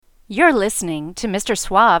You're listening to Mr.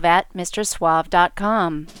 Suave at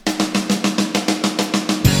MrSuave.com.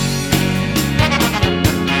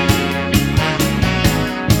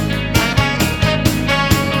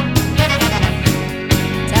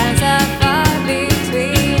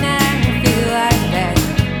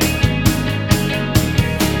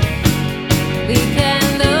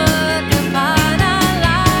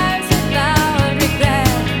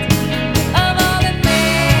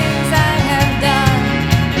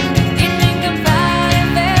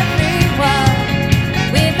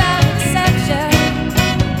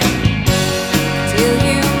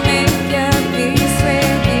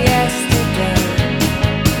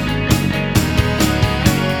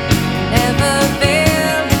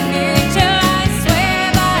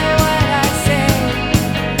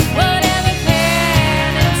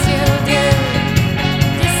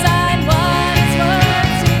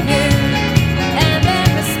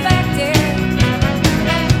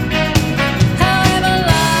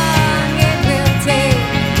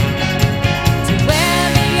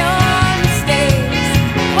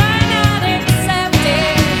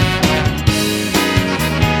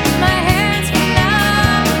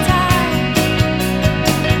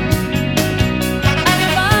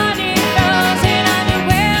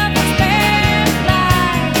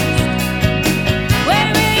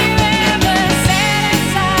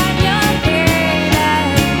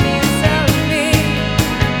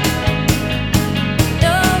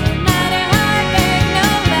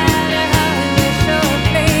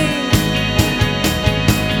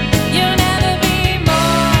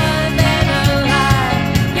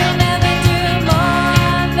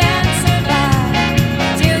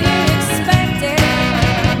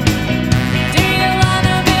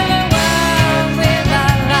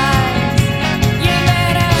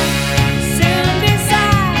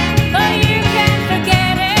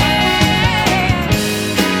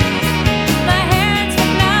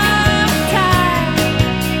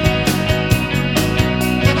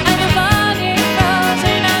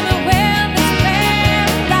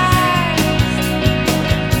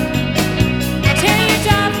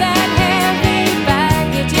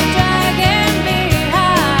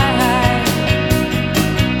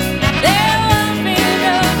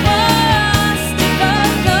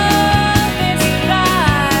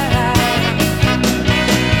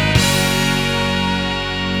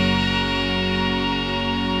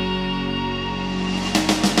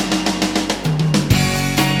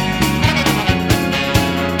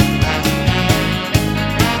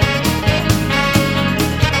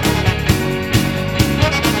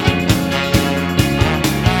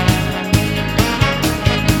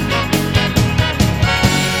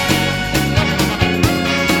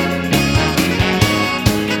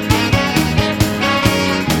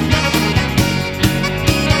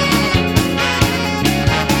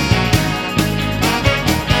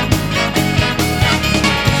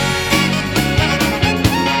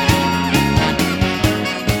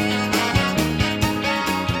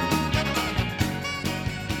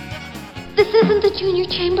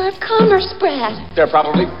 They're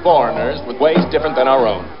probably foreigners with ways different than our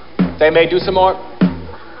own. They may do some more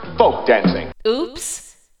folk dancing.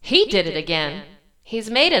 Oops, he did it again.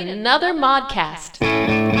 He's made another modcast.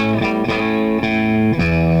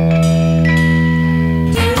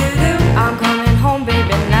 I'm coming home, baby,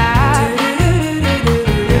 now.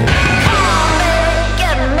 Oh,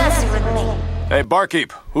 get messy with me. Hey,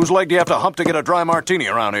 barkeep, whose leg do you have to hump to get a dry martini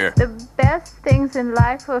around here? The best things in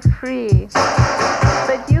life are free,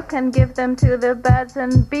 but you can give them to the birds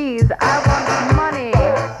and bees. I want money.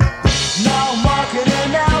 Now I'm walking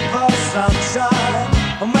out for sunshine.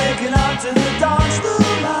 I'm waking up to the dance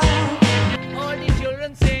line. All the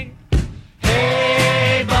children sing.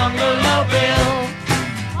 Hey, Bungalow Bill,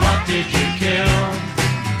 what did you kill?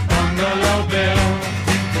 Bungalow Bill.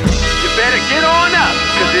 You better get on up,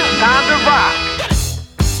 cause it's time to rock.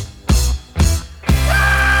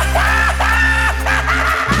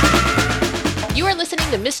 You are listening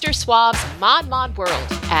to Mr. Suave's Mod World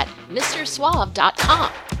at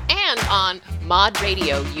MrSuave.com and on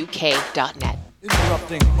modradiouk.net.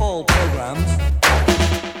 Interrupting all programs.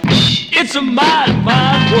 It's a Mod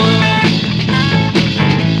World.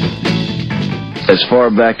 As far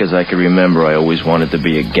back as I can remember, I always wanted to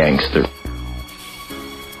be a gangster.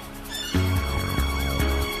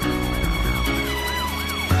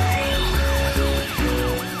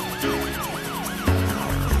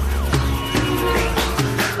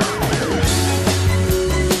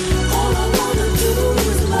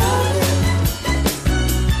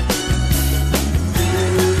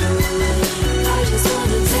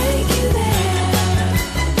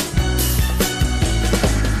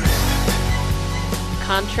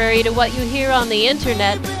 Contrary to what you hear on the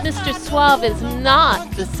internet, Mr. Suave is not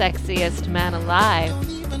the sexiest man alive,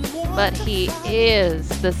 but he is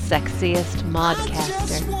the sexiest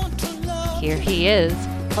modcaster. Here he is,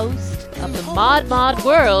 host of the Mod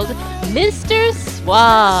World, Mr.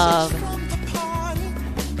 Suave.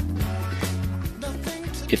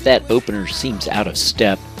 If that opener seems out of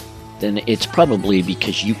step, then it's probably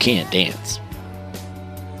because you can't dance.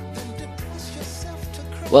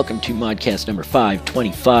 Welcome to Modcast number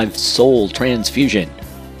 525, Soul Transfusion.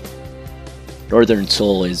 Northern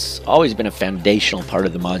Soul has always been a foundational part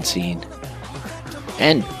of the mod scene.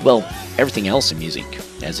 And, well, everything else in music,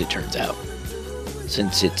 as it turns out.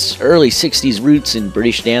 Since its early 60s roots in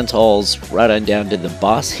British dance halls, right on down to the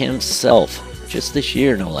boss himself, just this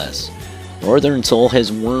year no less, Northern Soul has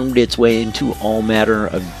wormed its way into all manner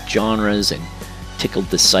of genres and tickled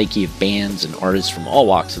the psyche of bands and artists from all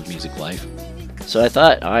walks of music life. So I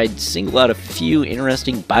thought I'd single out a few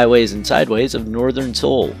interesting byways and sideways of Northern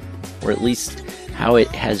Soul, or at least how it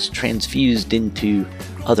has transfused into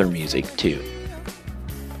other music too.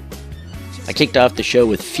 I kicked off the show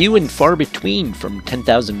with Few and Far Between from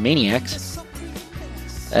 10,000 Maniacs.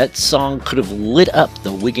 That song could have lit up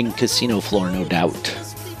the Wigan casino floor, no doubt.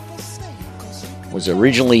 Was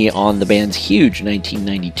originally on the band's huge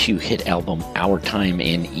 1992 hit album Our Time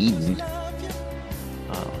in Eden.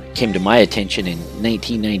 Came to my attention in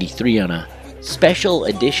 1993 on a special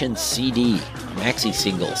edition CD, maxi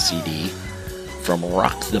single CD from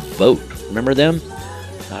Rock the Vote. Remember them?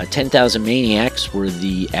 10,000 Maniacs were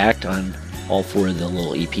the act on all four of the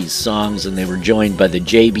little EP's songs, and they were joined by the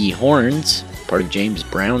JB Horns, part of James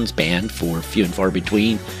Brown's band, for Few and Far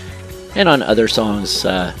Between. And on other songs,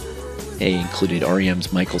 they included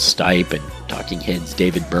R.E.M's Michael Stipe and Talking Heads'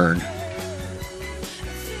 David Byrne.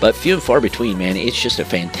 But Few and Far Between, man, it's just a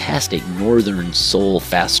fantastic Northern Soul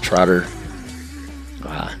fast trotter.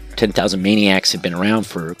 10,000 Maniacs have been around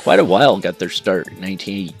for quite a while, got their start in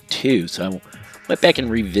 1982, so I went back and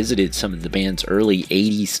revisited some of the band's early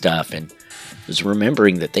 80s stuff and was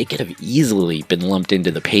remembering that they could have easily been lumped into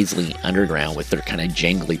the Paisley Underground with their kind of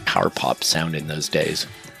jangly power pop sound in those days.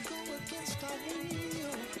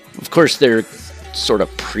 Of course, their sort of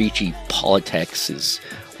preachy politics is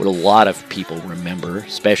what a lot of people remember,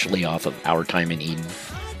 especially off of Our Time in Eden.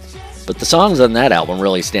 But the songs on that album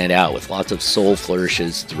really stand out, with lots of soul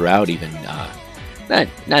flourishes throughout, even not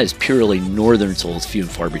as purely Northern Soul as Few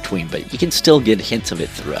and Far Between, but you can still get hints of it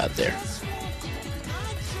throughout there.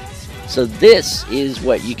 So this is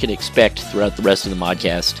what you can expect throughout the rest of the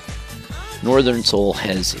modcast. Northern Soul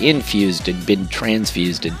has infused and been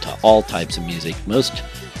transfused into all types of music, most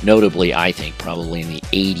notably, I think, probably in the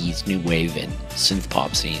 80s new wave and synth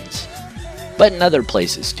pop scenes. But in other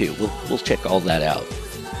places too. We'll check all that out.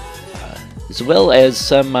 As well as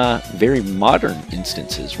some very modern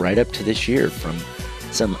instances right up to this year from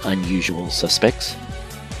some unusual suspects.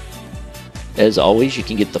 As always, you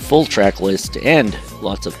can get the full track list and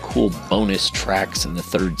lots of cool bonus tracks in the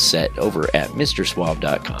third set over at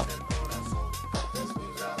MrSuave.com.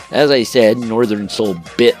 As I said, Northern Soul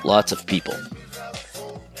bit lots of people.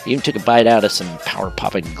 Even took a bite out of some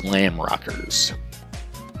power-popping glam rockers.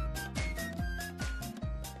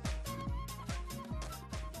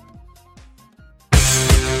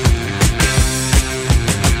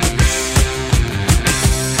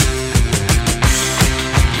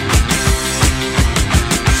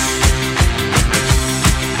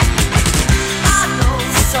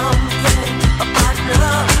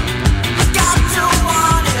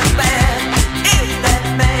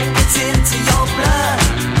 Into your blood,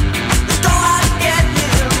 go out and get you.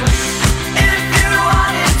 If you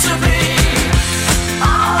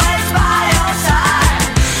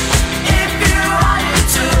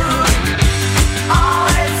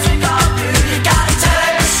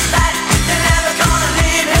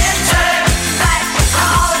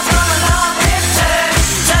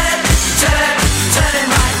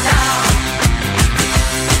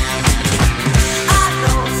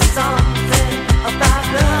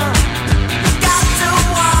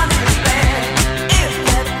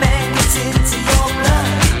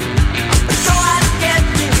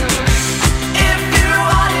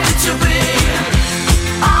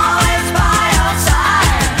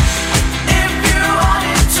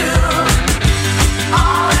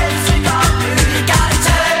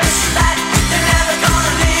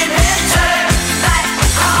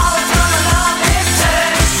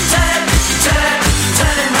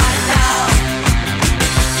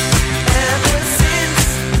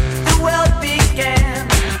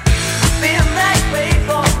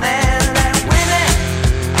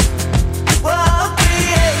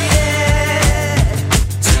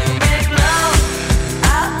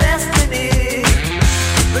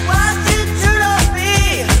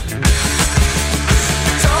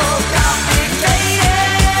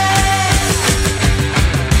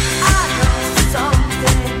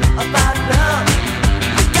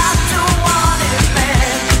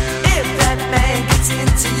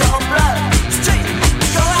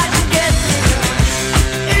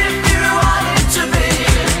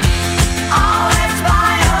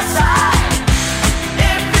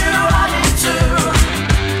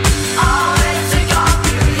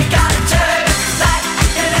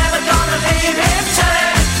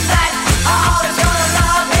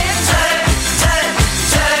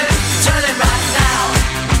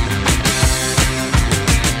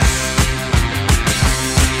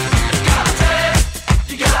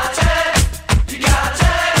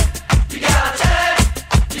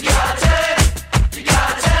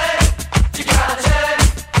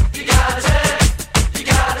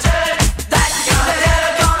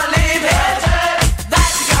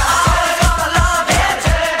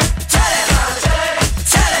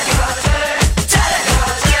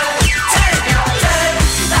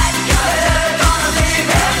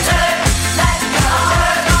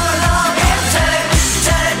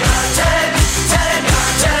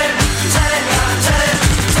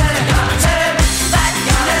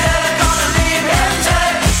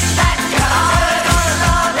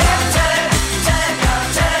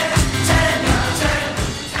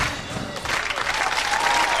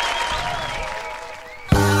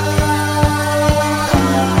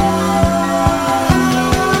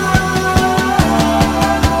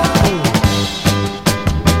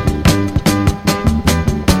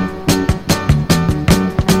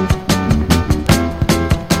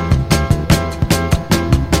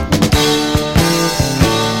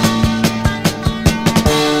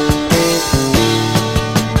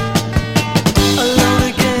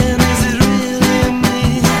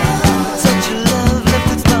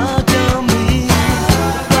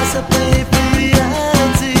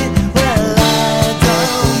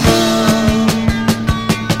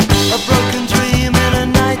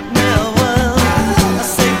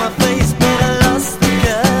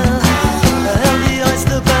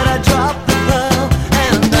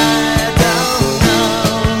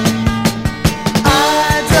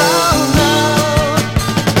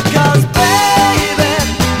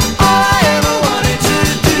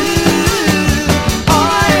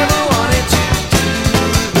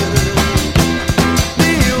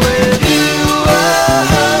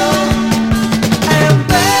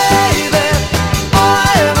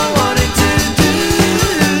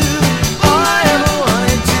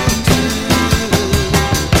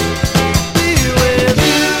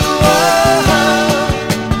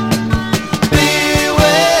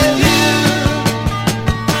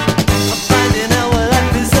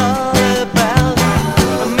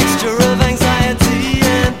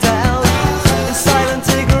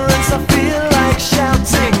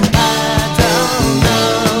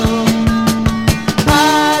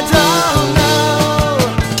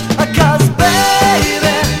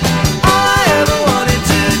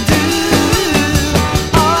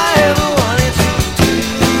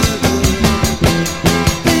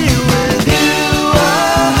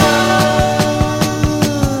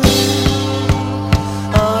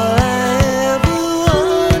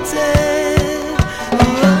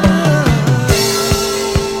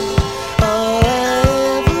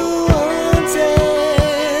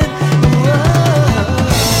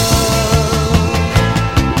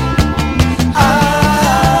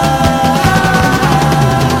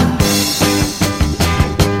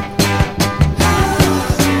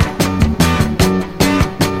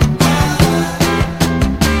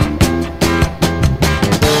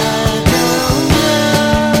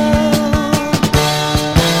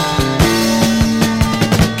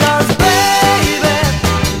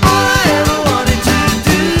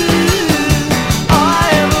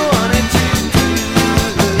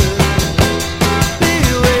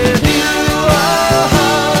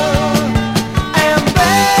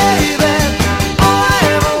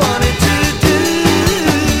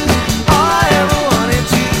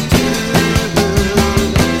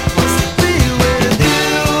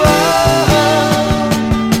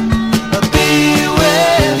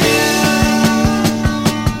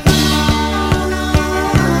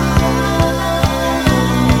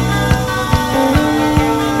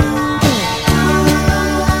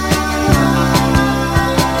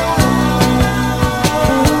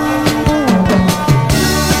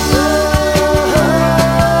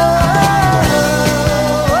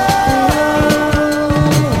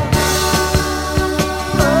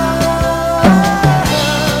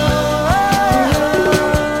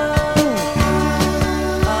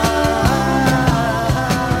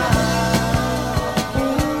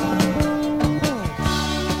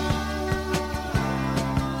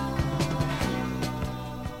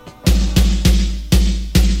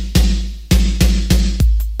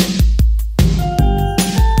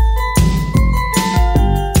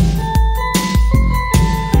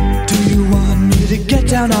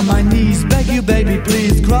down on my knees, beg you baby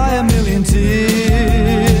please, cry a million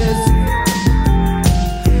tears.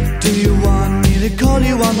 Do you want me to call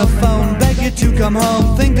you on the phone, beg you to come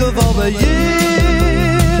home, think of all the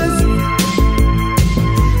years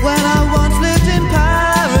when I once lived in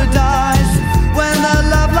paradise, when the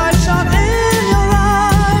love light shone in your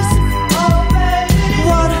eyes. Oh baby,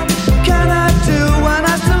 what can I do when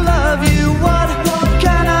I still love you? What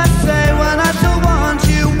can I say when I still want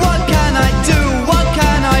you? What can I do? What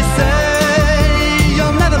can I say?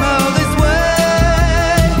 You'll never know this way.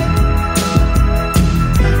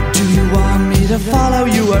 Do you want me to follow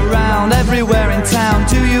you around everywhere in town?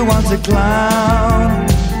 Do you want a clown?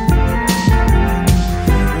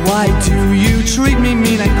 Why do you treat me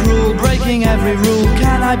mean and cruel, breaking every rule?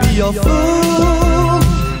 Can I be your fool?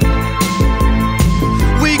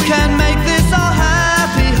 We can make this our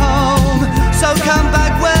happy home, so come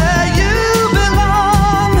back where you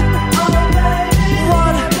belong.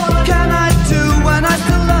 What can I do when I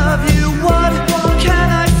still love you? What can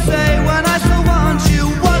I say when I still want you?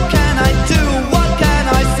 What can I do? What can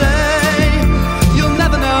I say? You'll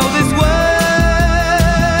never know this way.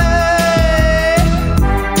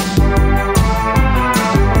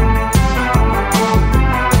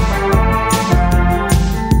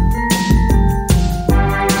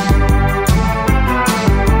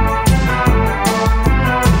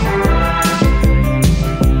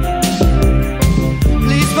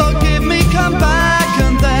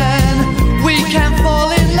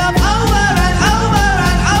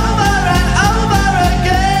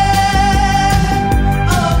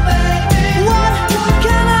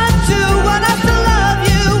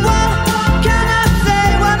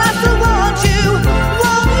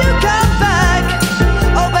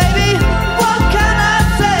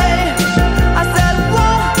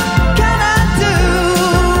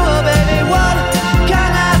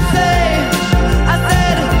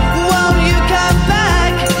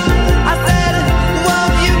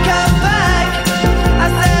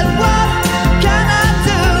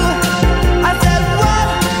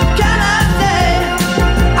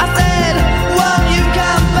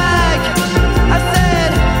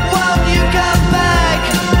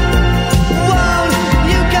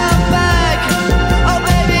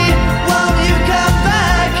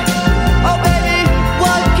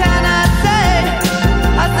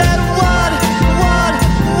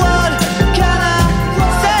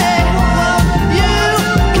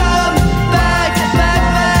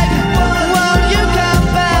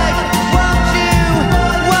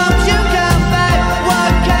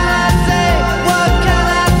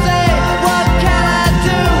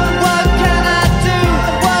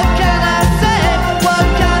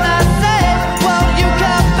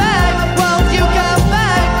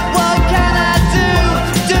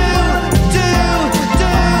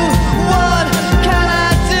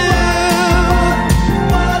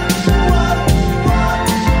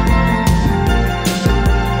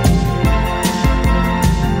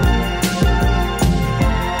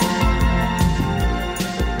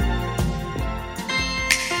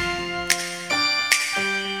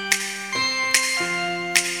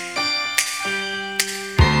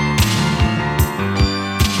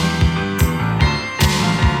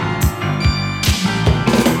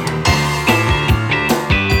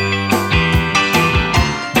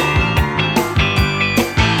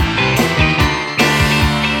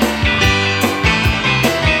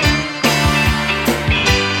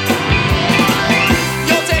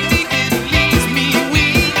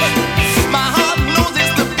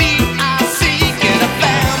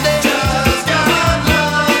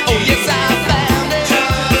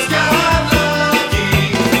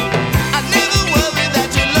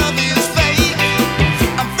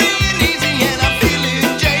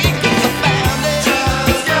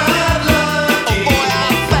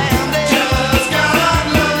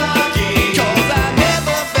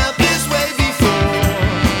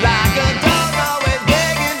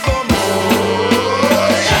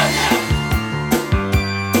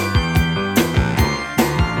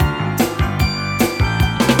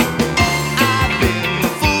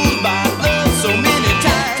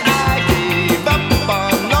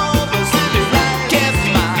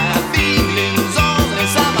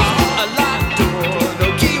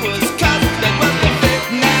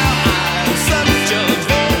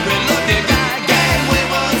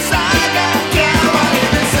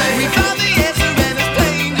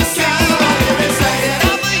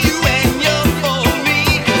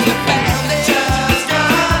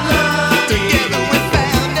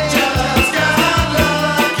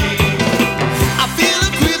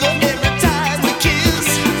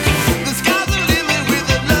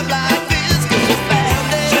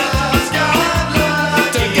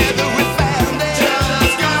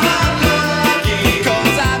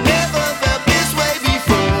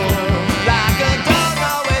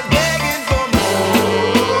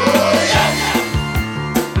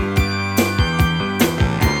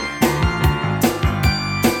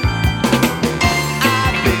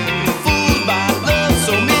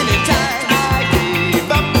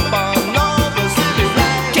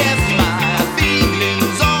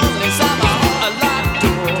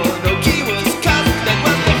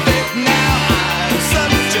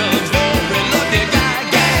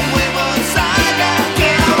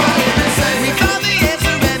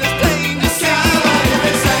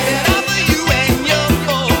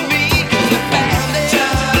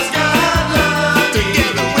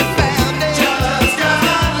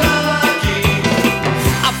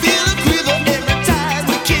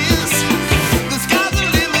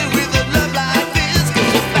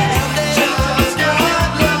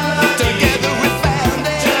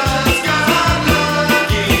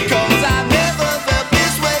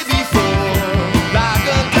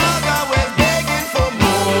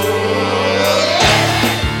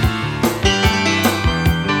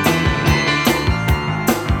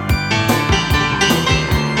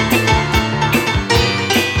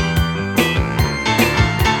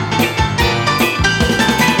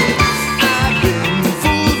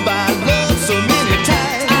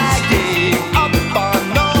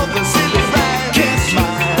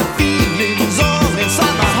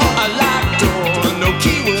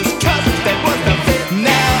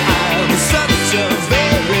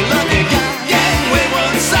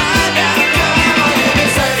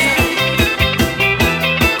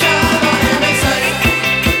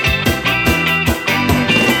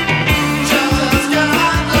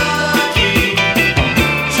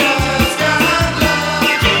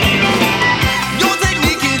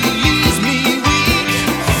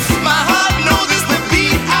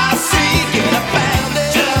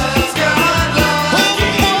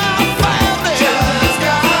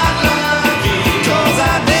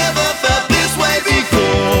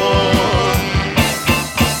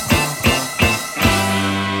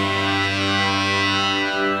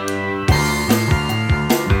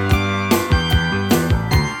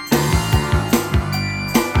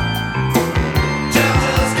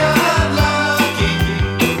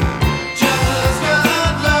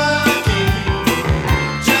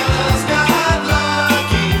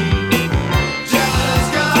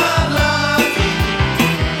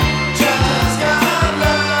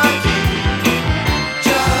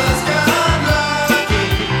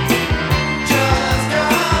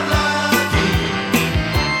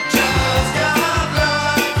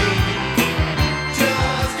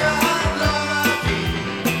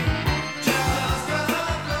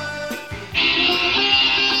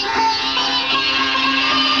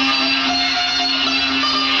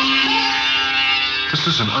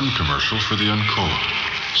 an uncommercial for the Uncola.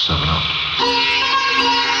 7-Up.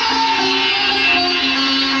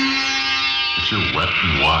 If you're wet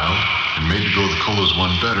and wild and made to go the cola's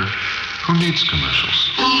one better, who needs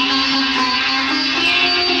commercials?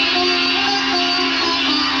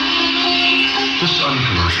 This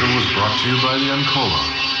uncommercial was brought to you by the Uncola.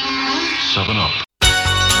 7-Up.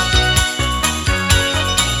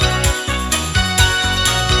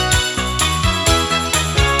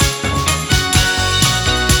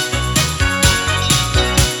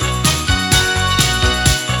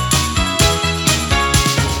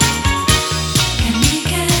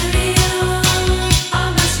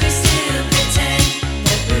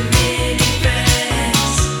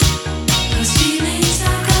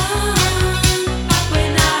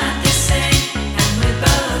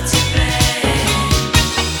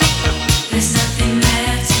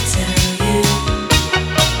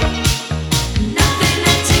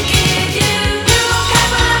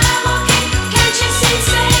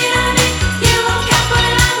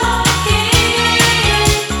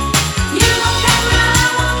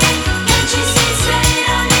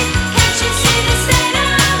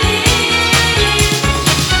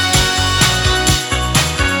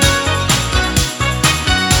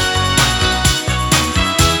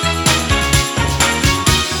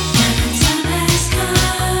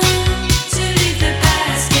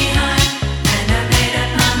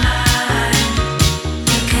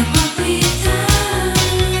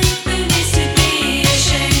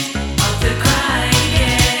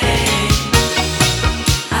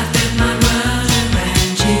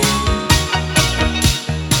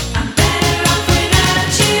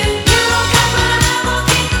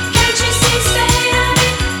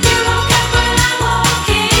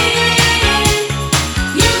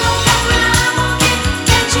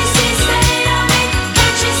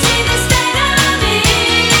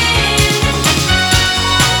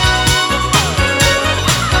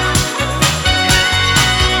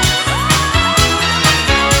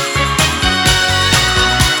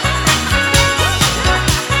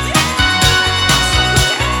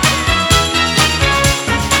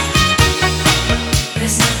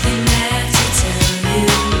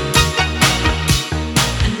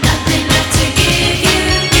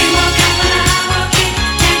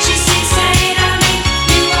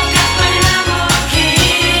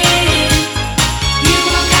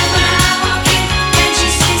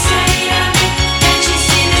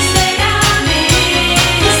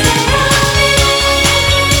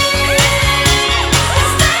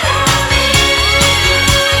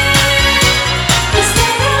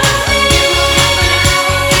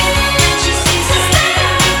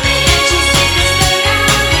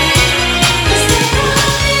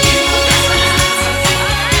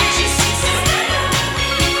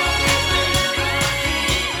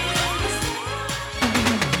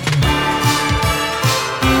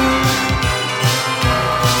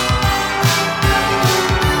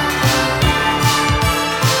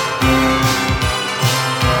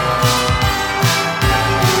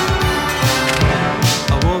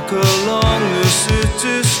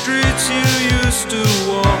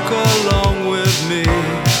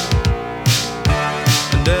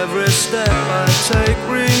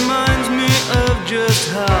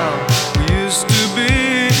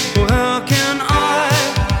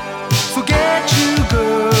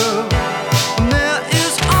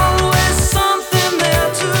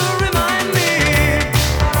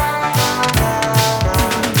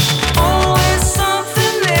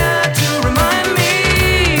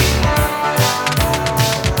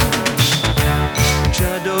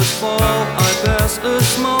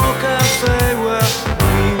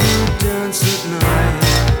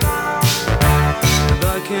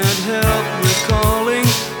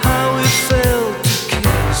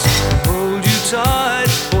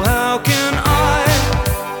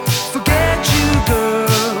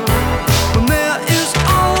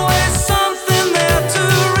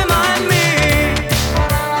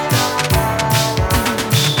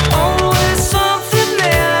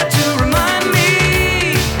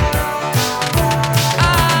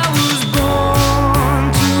 I was born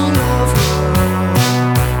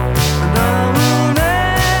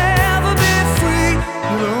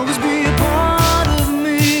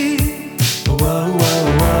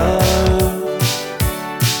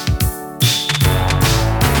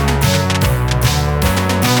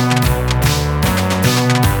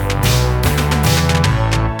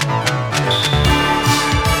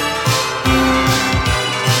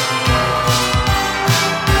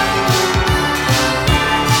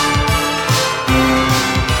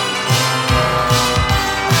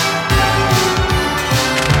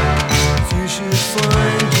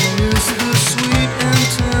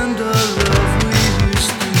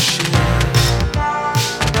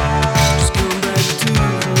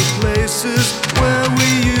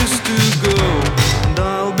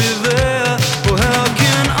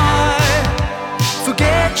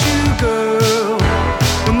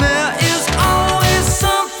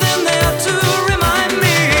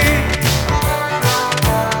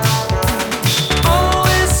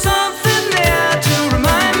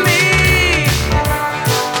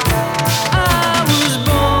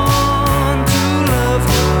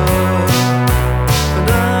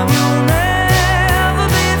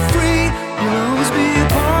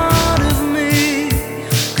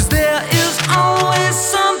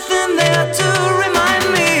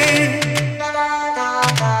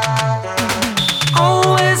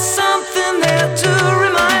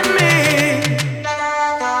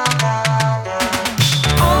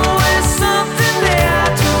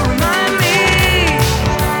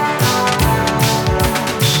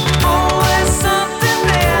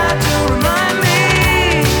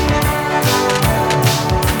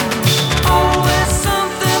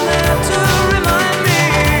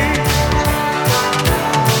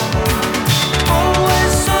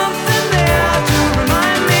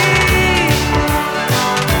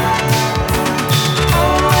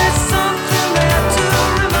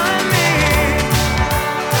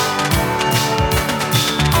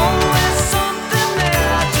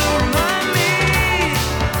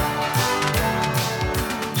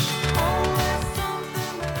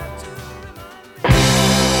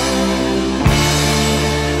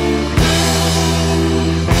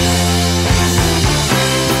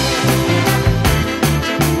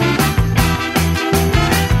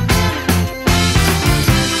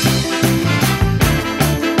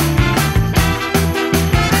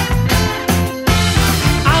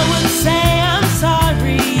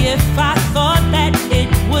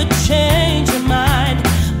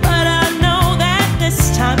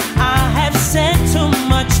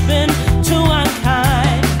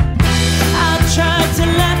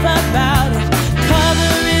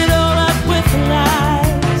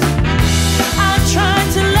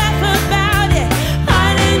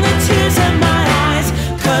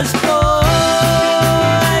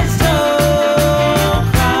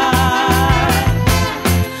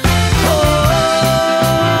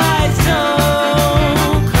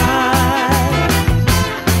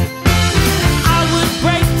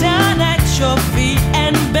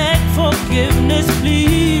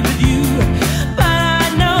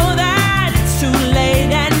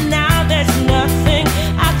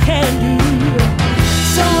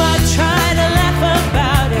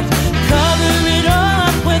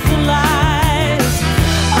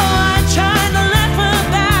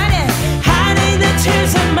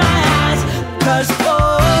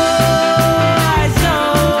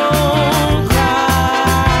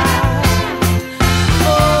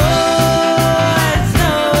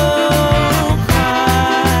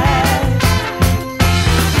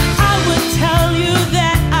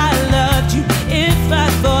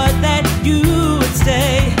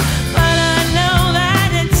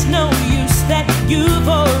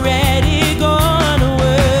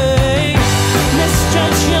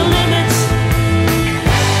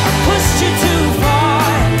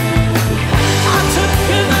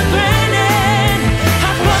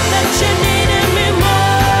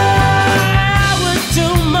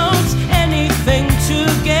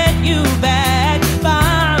you back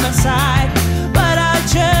by my side. But I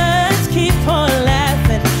just keep on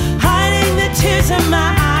laughing, hiding the tears in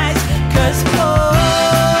my eyes, 'cause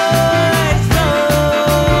boys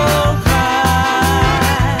don't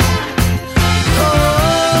cry.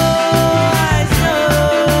 Boys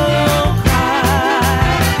don't cry.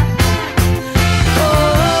 Boys don't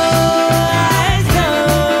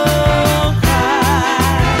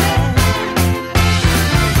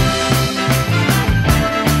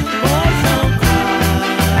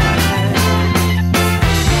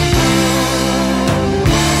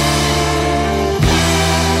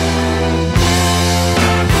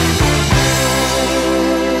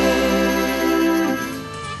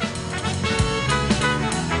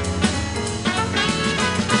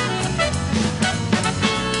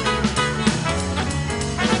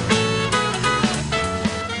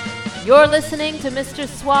You're listening to Mr.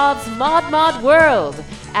 Suave's Mod World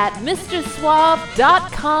at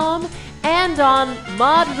MrSuave.com and on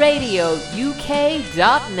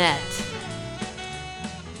modradiouk.net.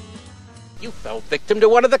 You fell victim to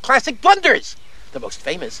one of the classic blunders. The most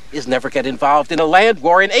famous is never get involved in a land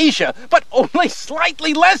war in Asia, but only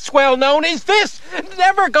slightly less well known is this: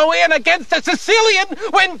 never go in against a Sicilian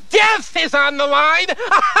when death is on the line.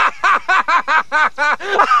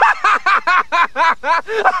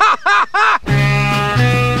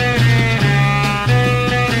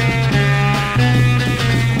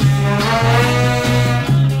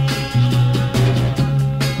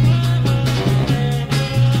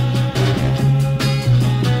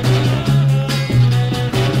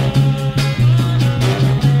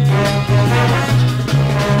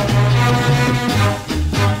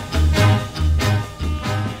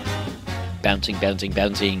 Bouncing, bouncing,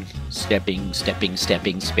 bouncing, stepping, stepping,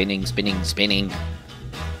 stepping, spinning, spinning, spinning.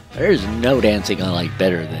 There's no dancing I like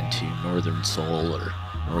better than to Northern Soul or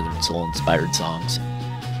Northern Soul inspired songs.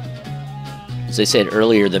 As I said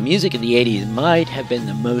earlier, the music of the 80s might have been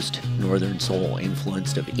the most Northern Soul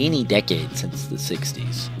influenced of any decade since the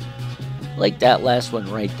 60s. Like that last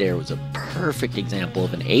one right there was a perfect example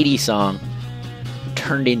of an 80s song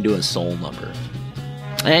turned into a soul number.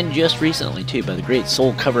 And just recently, too, by the great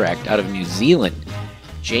soul cover act out of New Zealand,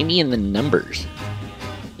 Jamie and the Numbers.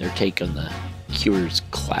 Their take on the Cure's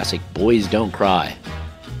classic Boys Don't Cry.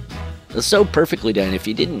 It's so perfectly done. If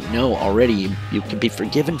you didn't know already, you can be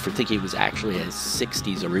forgiven for thinking it was actually a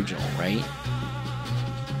 60s original, right?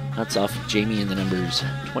 That's off Jamie and the Numbers'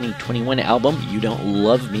 2021 album, You Don't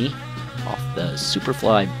Love Me, off the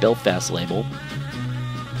Superfly Belfast label.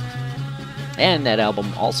 And that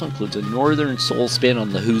album also includes a Northern Soul spin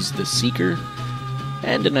on The Who's The Seeker,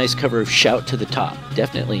 and a nice cover of Shout to the Top.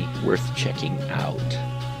 Definitely worth checking out.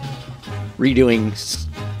 Redoing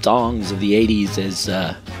songs of the 80s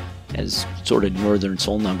as sort of Northern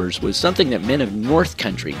Soul numbers was something that Men of North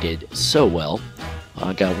Country did so well.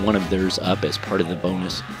 I got one of theirs up as part of the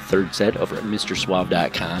bonus third set over at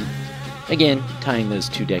MrSuave.com. Again, tying those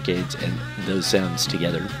two decades and those sounds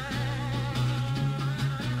together.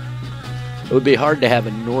 It would be hard to have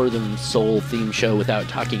a Northern Soul theme show without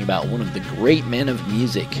talking about one of the great men of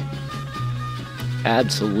music.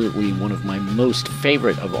 Absolutely one of my most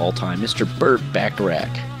favorite of all time, Mr. Burt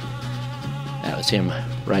Bacharach. That was him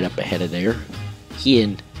right up ahead of there. He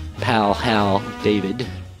and pal Hal David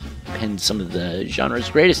penned some of the genre's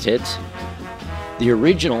greatest hits. The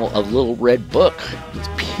original of Little Red Book was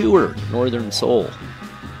pure Northern Soul,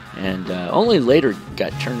 and only later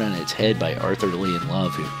got turned on its head by Arthur Lee and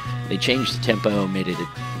Love, who they changed the tempo, made it a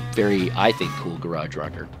very, I think, cool garage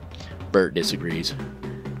rocker. Burt disagrees.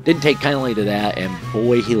 Didn't take kindly to that, and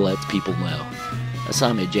boy, he lets people know. I saw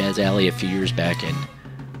him at Jazz Alley a few years back, and,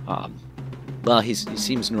 he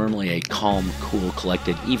seems normally a calm, cool,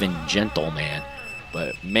 collected, even gentle man.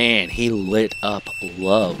 But man, he lit up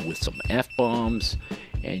Love with some F-bombs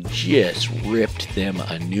and just ripped them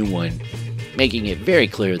a new one, making it very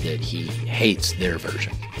clear that he hates their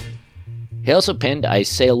version. He also penned I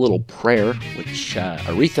Say a Little Prayer, which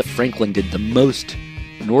Aretha Franklin did the most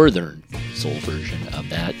Northern Soul version of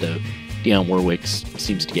that, though Dionne Warwick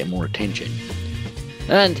seems to get more attention.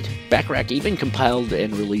 And Bacharach even compiled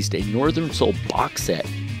and released a Northern Soul box set,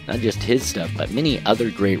 not just his stuff, but many other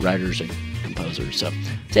great writers and composers, so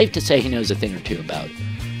safe to say he knows a thing or two about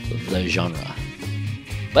the genre.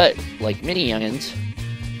 But, like many youngins,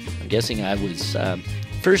 I'm guessing I was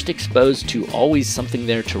first exposed to Always Something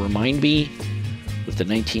There to Remind Me with the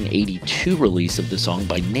 1982 release of the song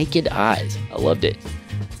by Naked Eyes. I loved it.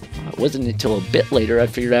 It wasn't until a bit later I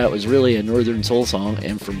figured out it was really a Northern Soul song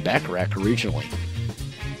and from Bacharach originally.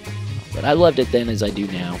 But I loved it then as I do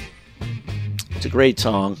now. It's a great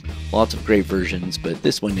song, lots of great versions, but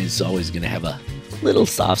this one is always going to have a little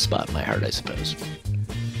soft spot in my heart, I suppose.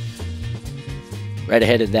 Right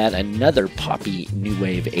ahead of that, another poppy new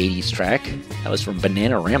wave 80s track. That was from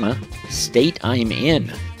Bananarama, State I'm In,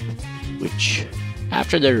 which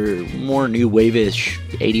after their more new wave-ish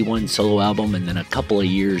 81 solo album and then a couple of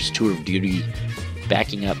years tour of duty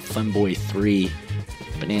backing up Funboy 3,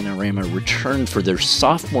 Bananarama returned for their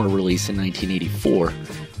sophomore release in 1984,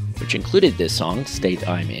 which included this song, State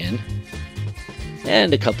I'm In,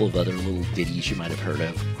 and a couple of other little ditties you might have heard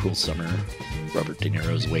of, Cruel Summer, Robert De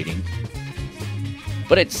Niro's Waiting.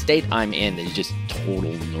 But it's State I'm In that is just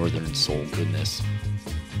total Northern soul goodness.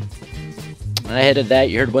 Ahead of that,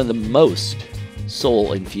 you heard one of the most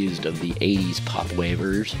soul-infused of the 80s pop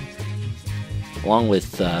wavers, along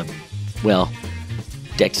with,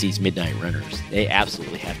 Dexy's Midnight Runners. They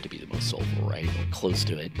absolutely have to be the most soulful, right? Or close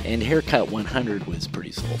to it. And Haircut 100 was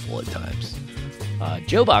pretty soulful at times.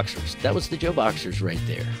 Joe Boxers. That was the Joe Boxers right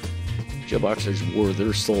there. Joe Boxers wore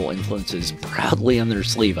their soul influences proudly on their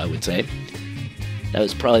sleeve, I would say. That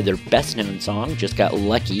was probably their best-known song, Just Got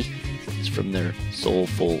Lucky. It's from their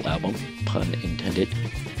Soulful album, pun intended.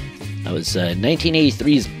 That was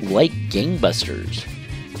 1983's Like Gangbusters.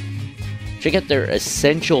 Check out their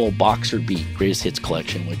Essential Boxer Beat Greatest Hits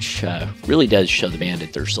collection, which really does show the band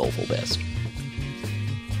at their soulful best.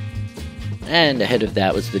 And ahead of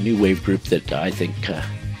that was the new wave group that I think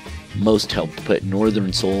most helped put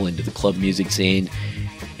Northern Soul into the club music scene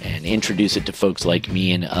and introduce it to folks like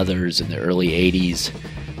me and others in the early 80s,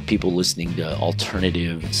 people listening to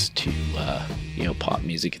alternatives to pop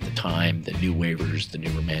music at the time, the new wavers, the new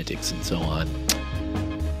romantics, and so on.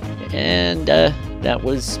 And that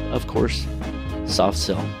was, of course, Soft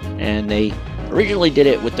Cell. And they originally did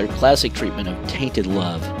it with their classic treatment of Tainted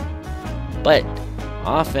Love, but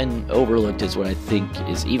often overlooked is what I think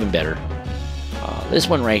is even better. This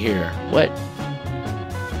one right here, What?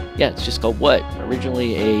 Yeah, it's just called What.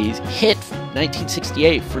 Originally a hit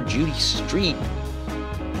 1968 for Judy Street.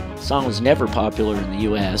 The song was never popular in the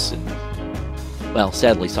US, and, well,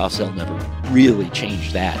 sadly, Soft Cell never really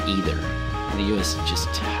changed that either. In the US, it just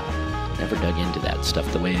never dug into that stuff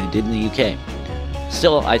the way they did in the UK.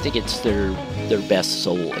 Still, I think it's their best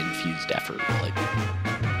soul-infused effort, really.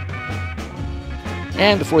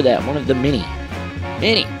 And before that, one of the many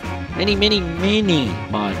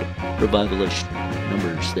mod revivalish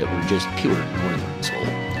numbers that were just pure Northern soul.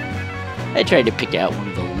 I tried to pick out one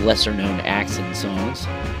of the lesser-known accent songs.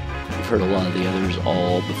 You've heard a lot of the others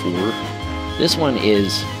all before. This one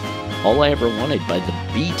is All I Ever Wanted by the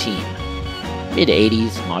B-Team.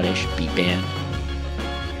 Mid-80s modish beat band.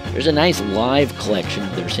 There's a nice live collection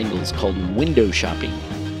of their singles called Window Shopping,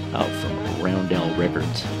 out from Roundel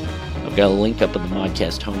Records. I've got a link up on the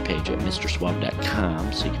Modcast homepage at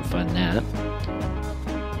MrSwab.com, so you can find that.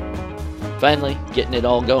 Finally, getting it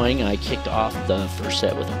all going, I kicked off the first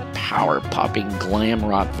set with a power-popping glam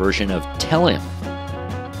rock version of Tell Him.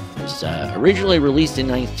 It was originally released in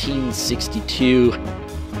 1962,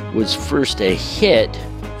 was first a hit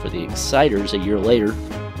for the Exciters a year later,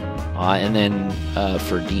 and then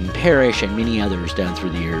for Dean Parrish and many others down through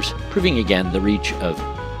the years, proving again the reach of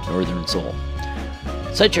Northern Soul.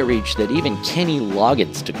 Such a reach that even Kenny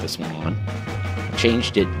Loggins took this one on,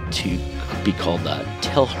 changed it to be called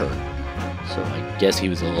Tell Her. So I guess he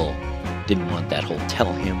was didn't want that whole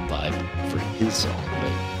Tell Him vibe for his song,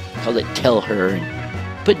 but called it Tell Her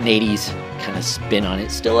and put an 80s kind of spin on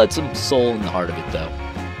it. Still had some soul in the heart of it though.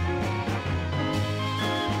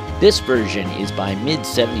 This version is by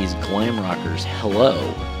mid-70s glam rockers Hello,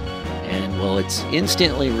 and while it's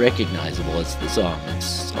instantly recognizable as the song,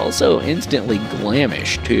 it's also instantly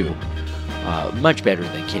glamish too. Much better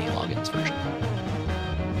than Kenny Loggins' version.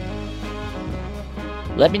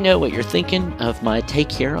 Let me know what you're thinking of my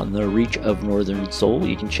take here on the reach of Northern Soul.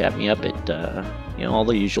 You can chat me up at all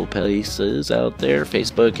the usual places out there,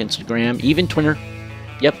 Facebook, Instagram, even Twitter.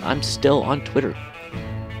 Yep, I'm still on Twitter.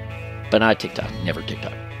 But not TikTok, never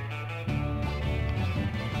TikTok.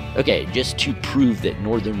 Okay, just to prove that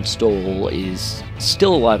Northern Soul is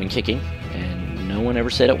still alive and kicking, and no one ever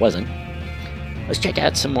said it wasn't, let's check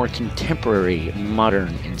out some more contemporary,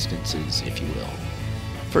 modern instances, if you will.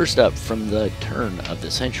 First up, from the turn of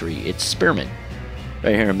the century, it's Spearmint,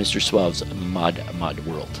 right here in Mr. Suave's Mod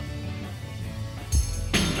World.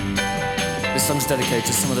 This song's dedicated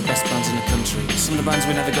to some of the best bands in the country, some of the bands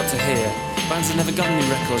we never got to hear, bands that never got any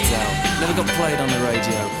records out, never got played on the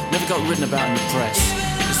radio, never got written about in the press.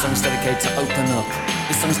 This song's dedicated to Open Up,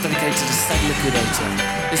 This song's dedicated to Seg Liquidator.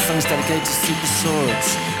 This song's dedicated to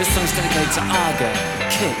Supersaurus. This song's dedicated to Arga,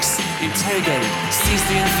 Kix, Interrogate, Seize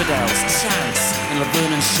the Infidels, Chance, and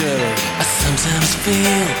Laverne and Shirley. I sometimes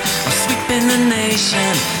feel I'm sweeping the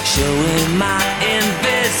nation, showing my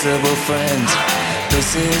invisible friends.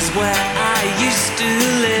 This is where I used to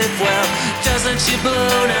live. Well, doesn't she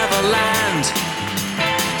blow Neverland?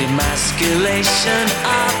 Emasculation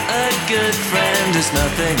of a good friend is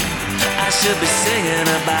nothing I should be singing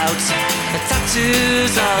about. The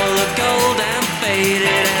tattoos all look gold and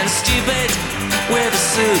faded and stupid with a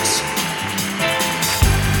suit.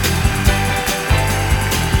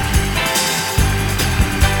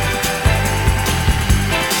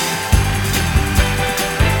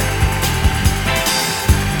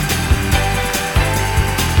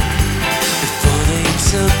 Before they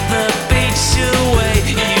took the beach away,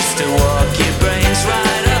 you used to walk your brains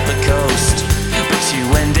right up the coast, but you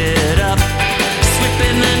ended up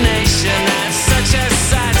sweeping the nation. That's such a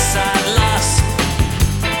sad, sad loss.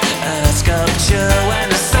 A sculpture when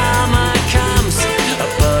the summer comes, a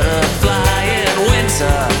butterfly in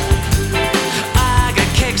winter. I got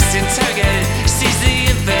kicks, interrogated, seize the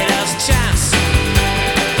infidels, chance,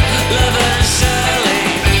 love and Shirley.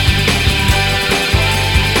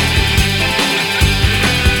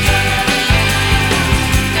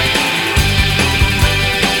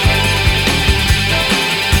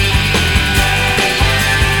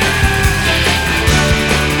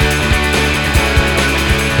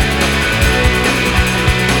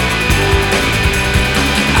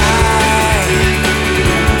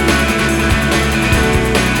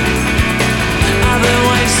 I've been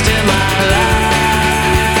wasting my life.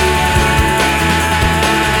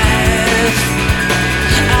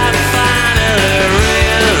 I've finally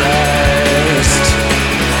realized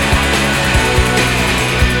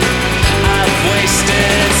I've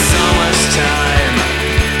wasted so much time.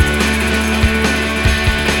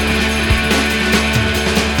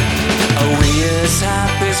 Are we as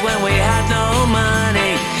happy as when we had no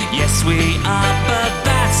money? Yes, we are, but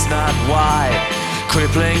that's not why.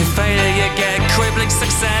 Crippling failure, you get crippling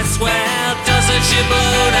success. Well, doesn't she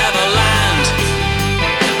blow Neverland?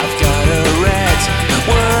 I've got a red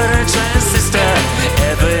word and transistor.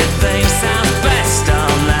 Everything sounds best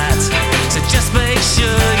on that. So just make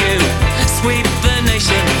sure you sweep the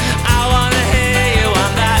nation. I wanna hear you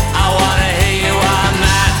on that. I wanna hear you on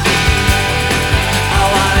that. I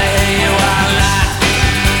wanna hear you on that.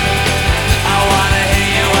 I wanna hear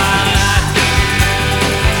you on that.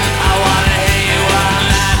 I wanna hear you on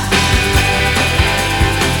that.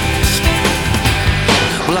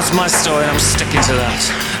 Well, that's my story and I'm sticking to that.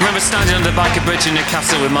 I remember standing under Barker Bridge in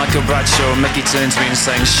Newcastle with Michael Bradshaw, and Mickey turned to me and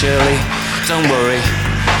saying, Shirley, don't worry.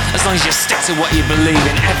 As long as you stick to what you believe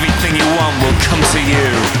in, everything you want will come to you.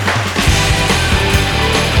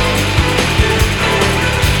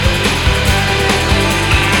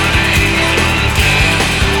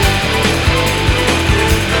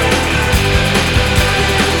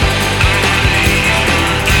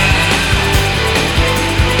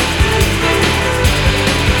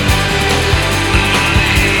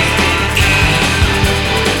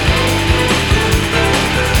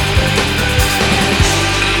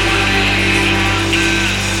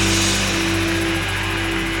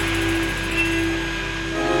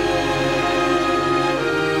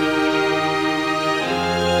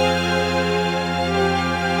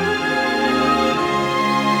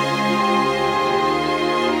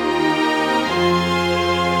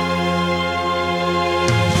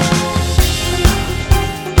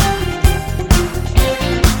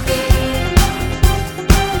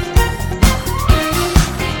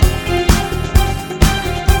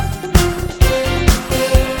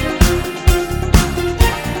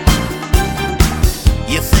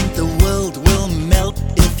 You think the world will melt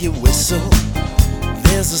if you whistle.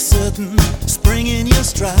 There's a certain spring in your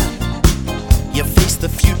stride. You face the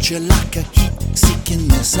future like a heat-seeking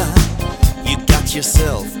missile. You got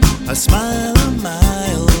yourself a smile a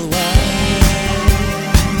mile wide.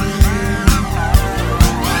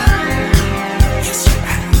 Yes, you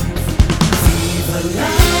have. Viva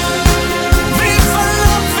love. Viva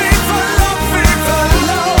love, viva love, viva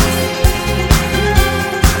love.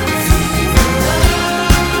 Viva love.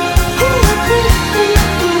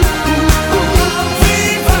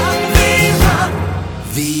 Viva,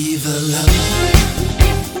 viva love.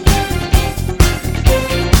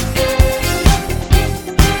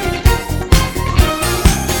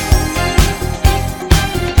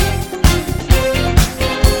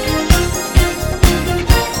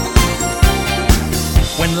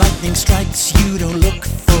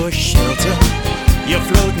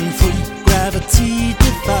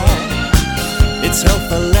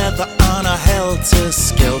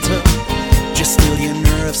 helter-skelter. Just steal your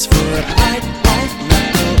nerves for a bite of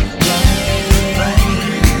knuckle.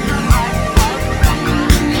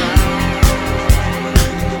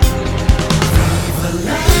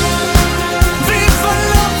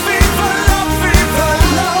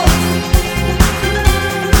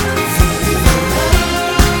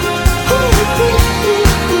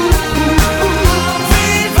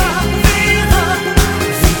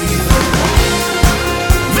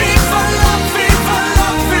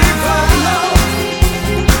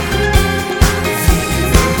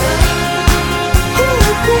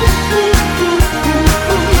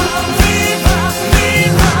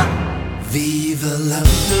 Viva love.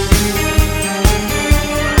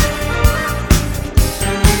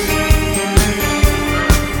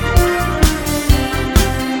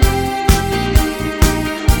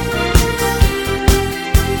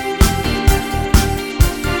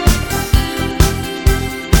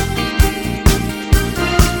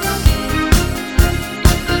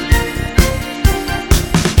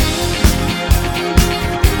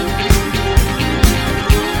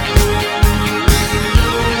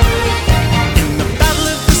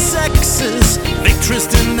 Victory's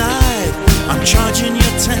denied. I'm charging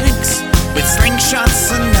your tanks with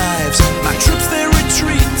slingshots and knives. My troops, they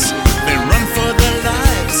retreat, they run for their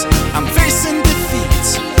lives. I'm facing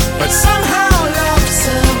defeat, but somehow love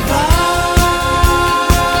survives.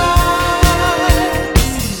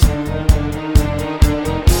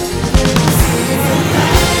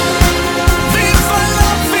 Viva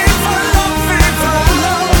love, viva love, viva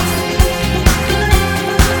love.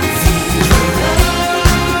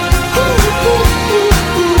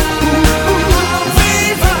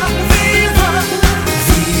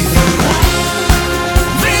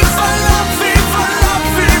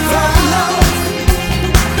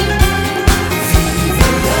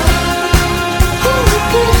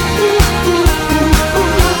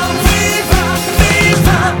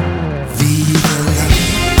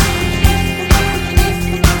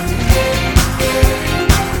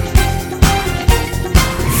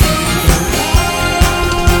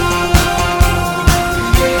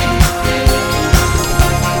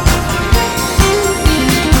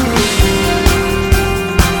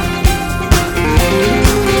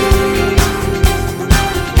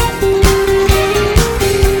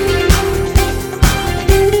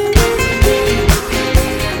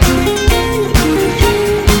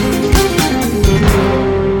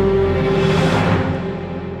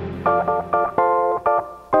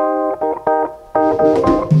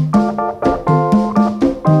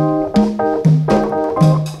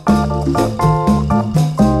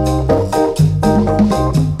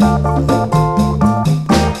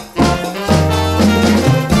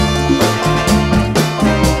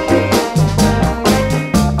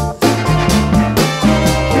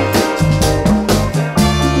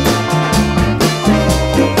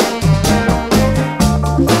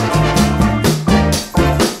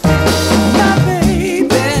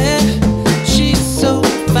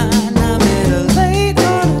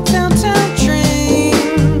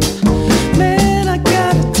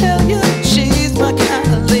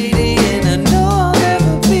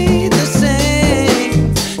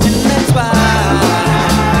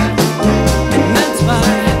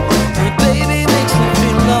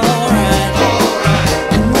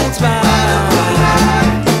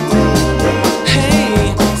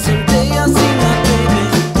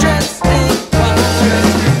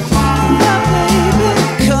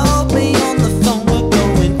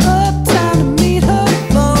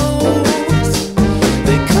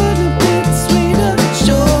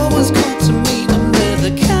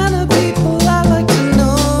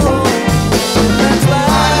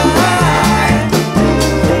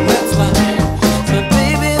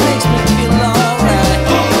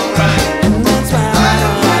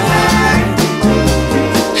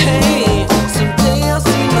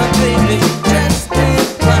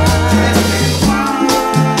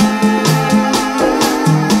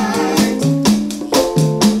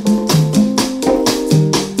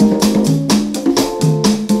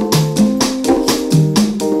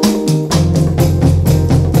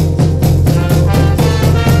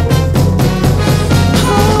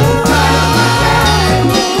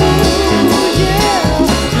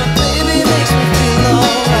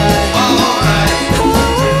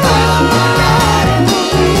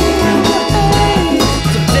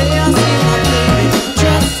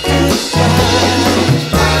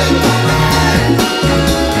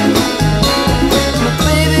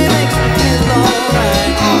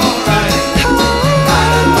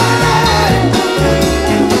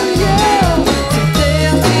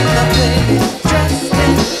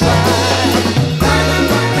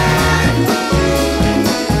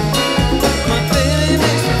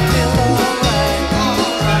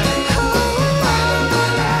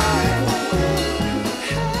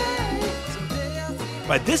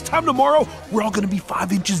 time tomorrow, we're all gonna be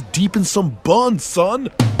 5 inches deep in some buns, son.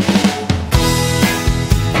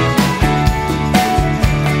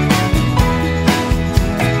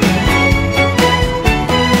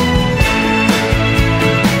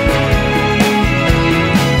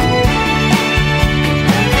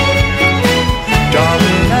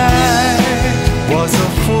 Darling, I was a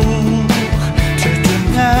fool to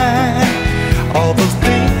deny all those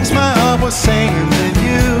things my heart was saying that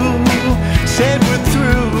you said we're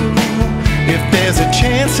through. If there's a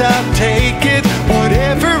chance, I'll take it.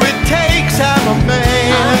 Whatever it takes, I'm a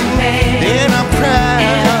man. And I'm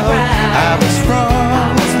proud. I was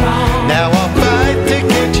wrong. Now I'll fight to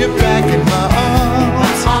get you back in my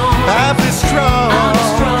arms. I'll be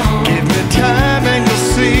strong. Give me time and you'll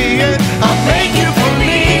see it. I'll make you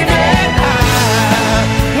believe it.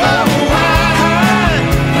 I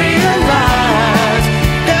realize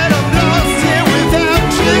that I'm lost here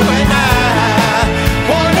without you, and I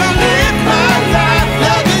wanna live my life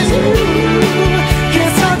loving you.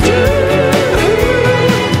 Yes, I do.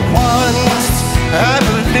 Once I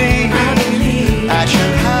believe I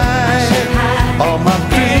should hide all my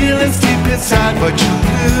feelings deep inside, but you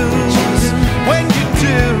lose when you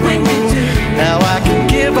do. Now I can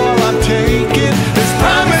give all I'm taking. This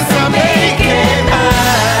promise I'm making. I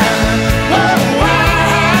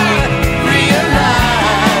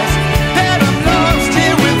realize that I'm lost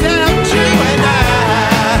here without you, and I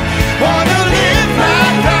wanna live my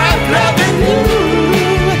life loving you.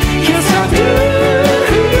 Yes, I do.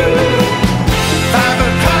 5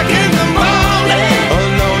 o'clock in the morning,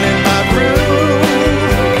 alone in my room.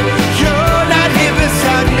 You're not here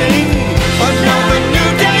beside me. Another new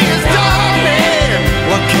day is dawning.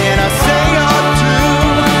 What can I say or do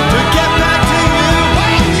to get back to you?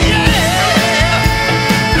 Oh, yeah.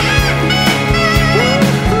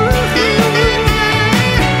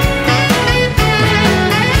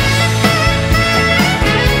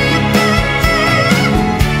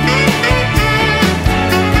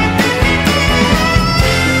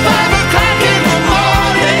 Five o'clock in the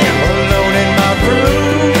morning, alone in my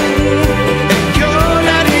room, and you're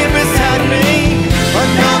not here beside me.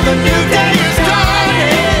 Another new day is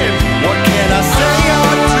dawning. What can I say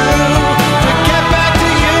or do to get back to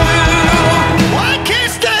you? I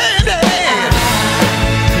can't stand it.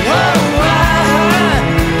 Whoa, I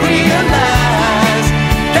realize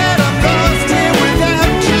that I'm lost here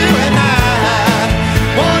without you, and I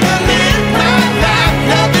wanna live my life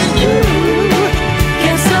loving you.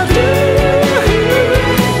 Yes, I do. I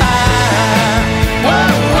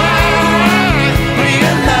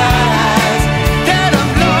realize that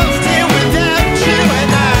I'm lost here without you,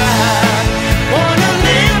 and I wanna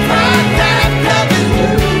live my life loving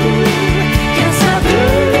you. Yes, I do.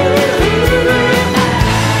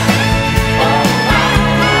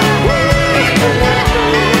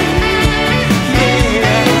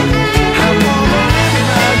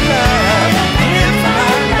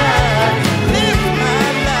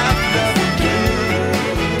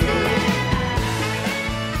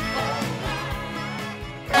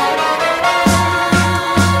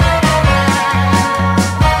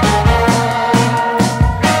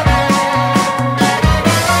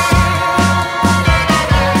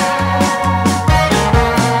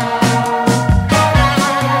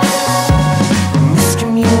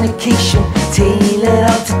 Miscommunication, tailored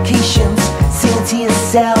altercations, sing to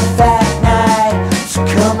yourself at night. So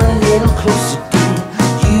come a little closer, dear.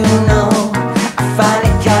 You know I find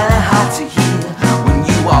it kinda hard to hear when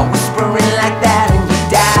you are whispering like that, and you're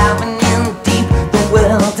diving in deep, the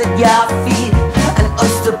world at your feet. An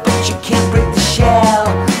oyster, but you can't break the shell.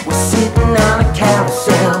 We're sitting on a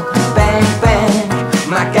carousel, bang bang.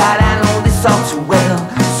 My God, I know this all too well.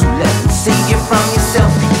 So let me save you from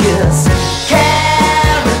yourself, because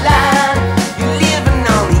Caroline, you're living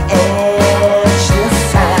on the edge this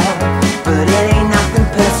time. But it ain't nothing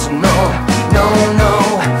personal, no, no,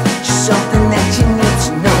 just something that you need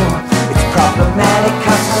to know. It's problematic,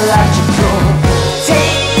 cosmological.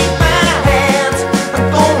 Take my hand, I'm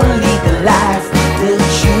gonna lead the life that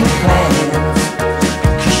you planned,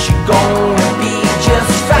 'cause you're gonna be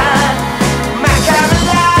just fine, my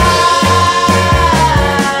Caroline.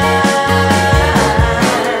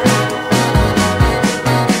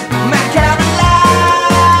 My Caroline.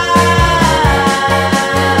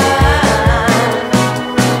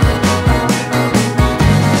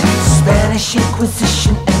 Spanish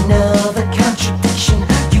Inquisition, another contradiction.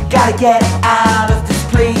 You gotta get out of this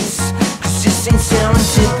place, 'cause this ain't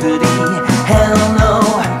serendipity. Hell no,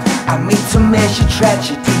 I made to measure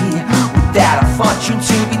tragedy without a fortune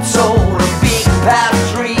to be told. A big pile of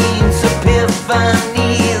dreams,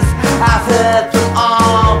 epiphanies, I've heard them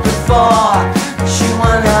all before, but you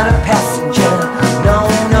are not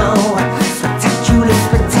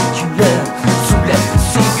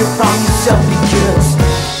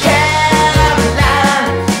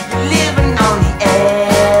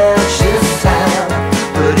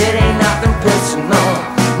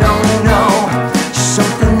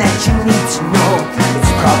you need to know.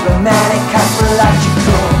 It's problematic,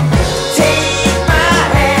 cosmological. Take my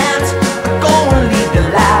hand, go and lead the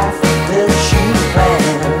life that you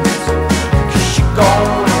planned. 'Cause you're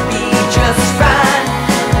gonna be just fine,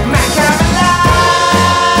 my Caroline.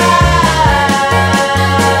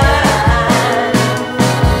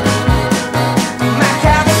 My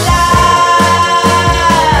Caroline.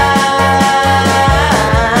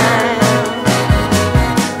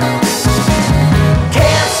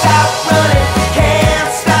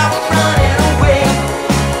 Can't stop running away.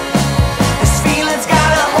 This feeling's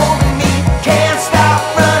got a hold of me. Can't stop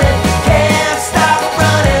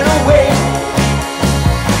running away.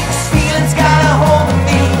 This feeling's got a hold of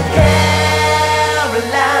me.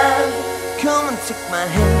 Caroline, come and take my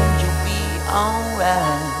hand, you'll be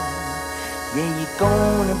alright. Yeah, you're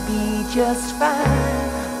gonna be just fine,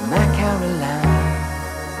 my Caroline.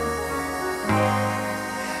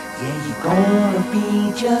 Yeah, you're gonna be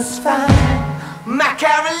just fine, my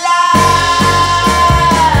Caroline.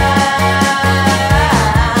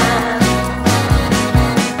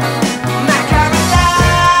 My Caroline.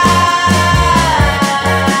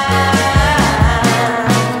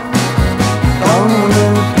 Gonna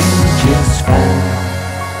be just fine.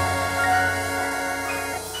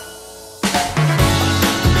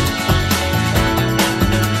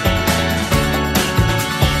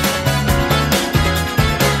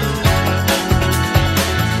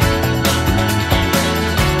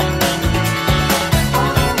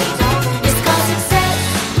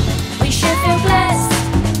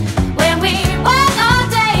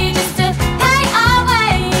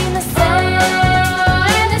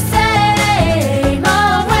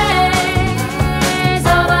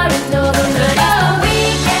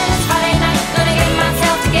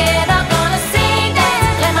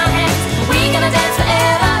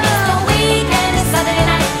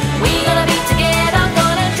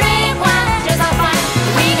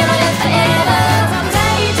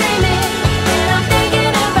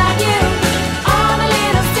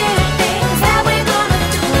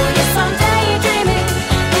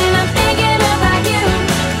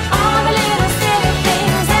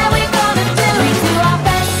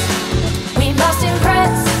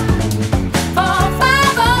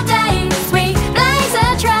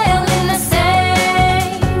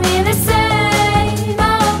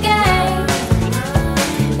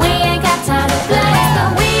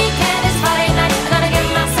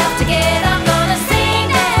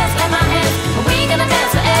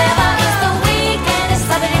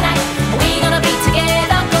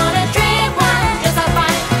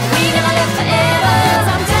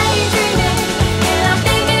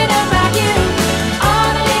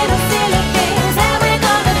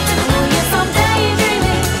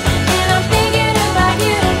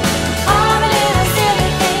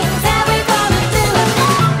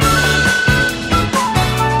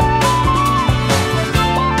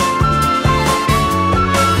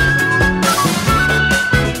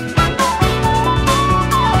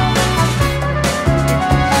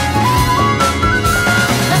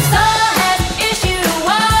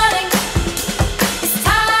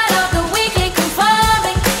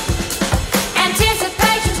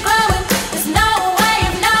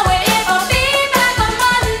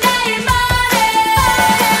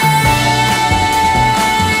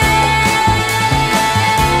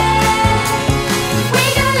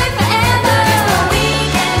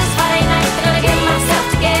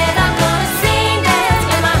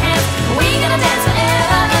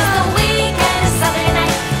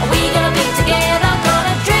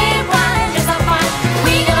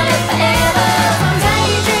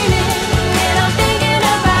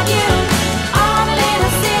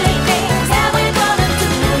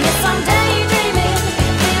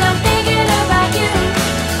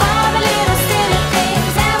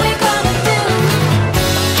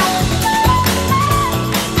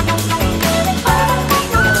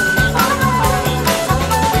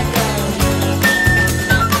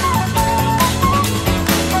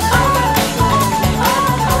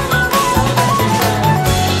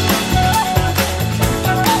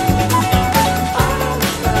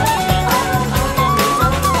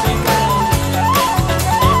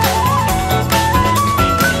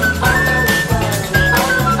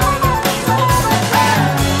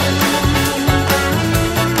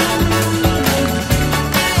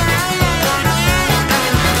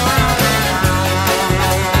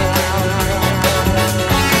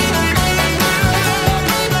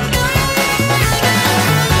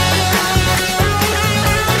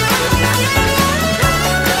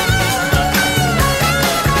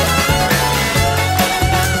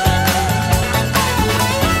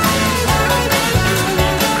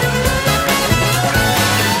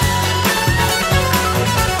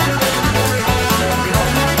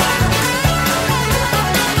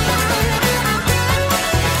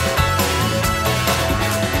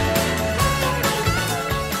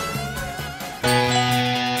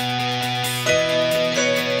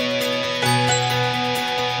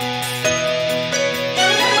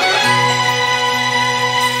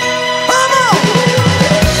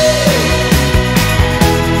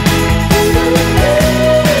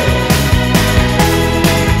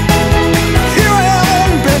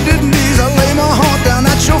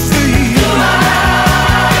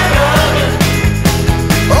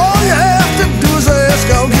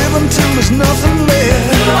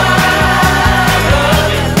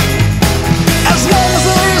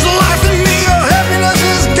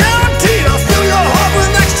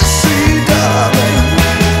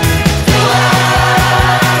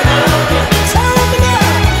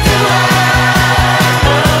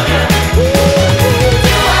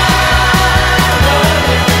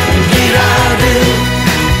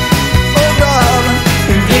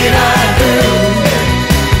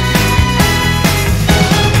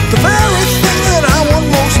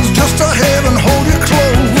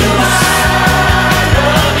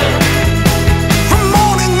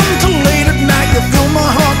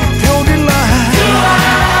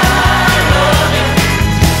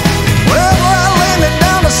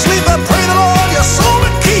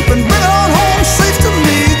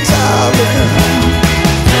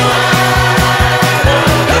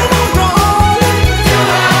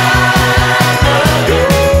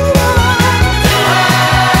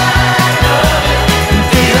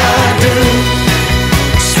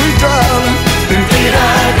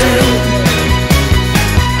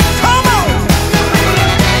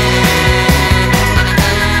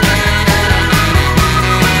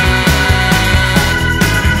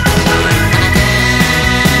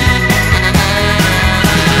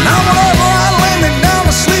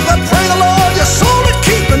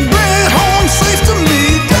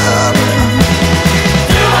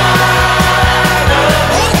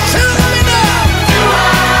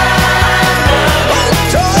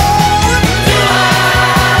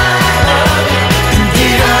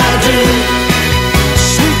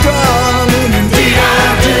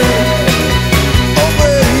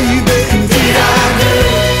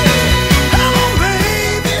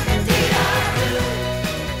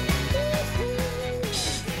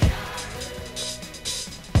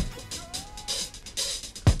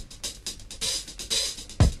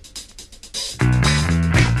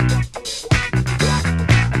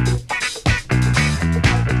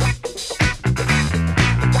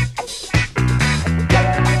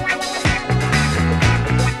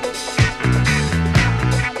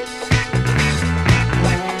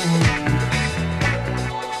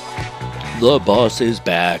 The boss is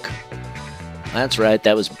back. That's right,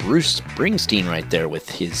 that was Bruce Springsteen right there with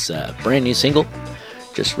his brand new single,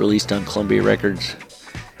 just released on Columbia Records.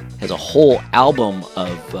 Has a whole album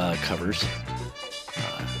of covers.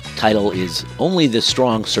 Title is Only the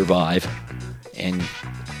Strong Survive. And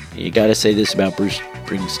you gotta say this about Bruce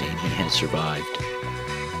Springsteen, he has survived.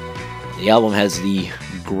 The album has the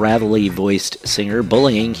gravelly voiced singer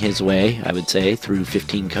bullying his way, I would say, through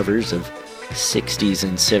 15 covers of 60s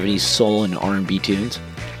and 70s soul and R&B tunes.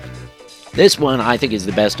 This one I think is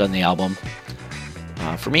the best on the album.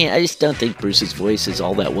 For me, I just don't think Bruce's voice is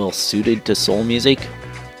all that well suited to soul music.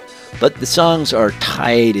 But the songs are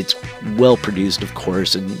tight, it's well produced of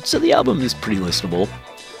course, and so the album is pretty listenable.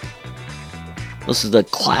 This is the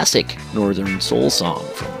classic Northern Soul song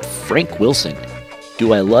from Frank Wilson,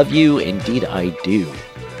 Do I Love You? Indeed I Do.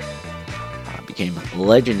 Became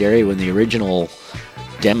legendary when the original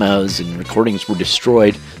demos and recordings were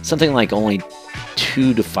destroyed. Something like only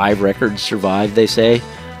 2 to 5 records survived, they say,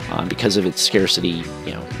 because of its scarcity.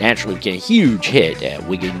 Naturally became a huge hit at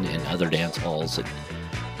Wigan and other dance halls. And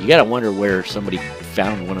you gotta wonder where somebody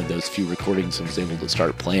found one of those few recordings and was able to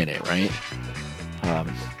start playing it, right?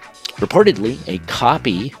 Reportedly, a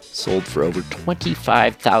copy sold for over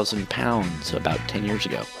 £25,000 about 10 years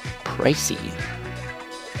ago. Pricey.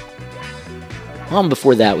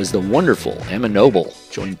 Before that was the wonderful Emma Noble,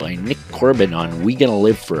 joined by Nick Corbin on We Gonna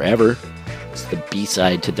Live Forever. It's the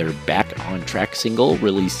B-side to their Back on Track single,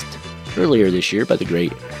 released earlier this year by the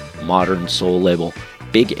great modern soul label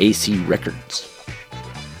Big AC Records.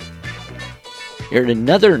 Here's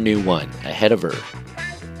another new one ahead of her.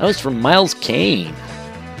 That was from Miles Kane.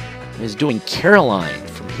 He was doing Caroline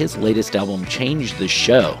from his latest album, Change the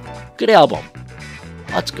Show. Good album.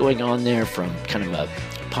 Lots going on there, from kind of a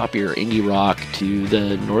poppier indie rock to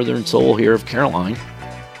the northern soul here of Caroline.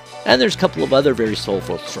 And there's a couple of other very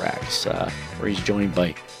soulful tracks where he's joined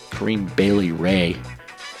by Kareem Bailey Ray.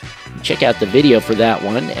 Check out the video for that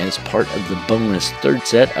one as part of the bonus third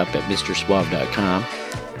set up at MrSuave.com.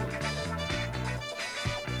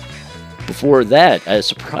 Before that, a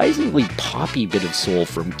surprisingly poppy bit of soul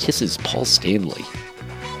from Kiss's Paul Stanley.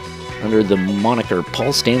 Under the moniker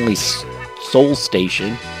Paul Stanley Soul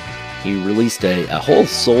Station, he released a whole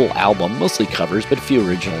soul album, mostly covers, but a few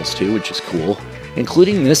originals too, which is cool,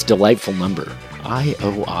 including this delightful number,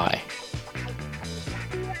 I.O.I.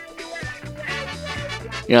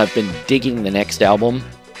 I've been digging the next album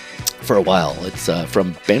for a while. It's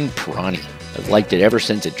from Ben Pirani. I've liked it ever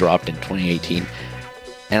since it dropped in 2018.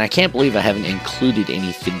 And I can't believe I haven't included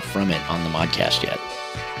anything from it on the modcast yet.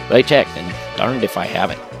 But I checked, and darned if I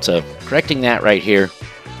haven't. So, correcting that right here,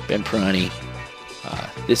 Ben Pirani.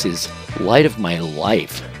 This is Light of My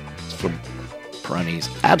Life. It's from Pirani's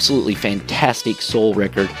absolutely fantastic soul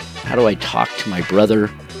record, How Do I Talk to My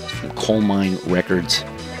Brother? It's from Coal Mine Records.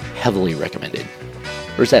 Heavily recommended.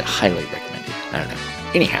 Or is that highly recommended? I don't know.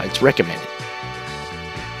 Anyhow, it's recommended.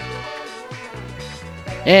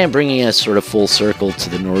 And bringing us sort of full circle to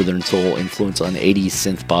the Northern Soul influence on 80s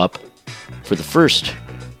synth pop for the first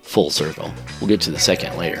full circle. We'll get to the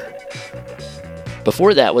second later.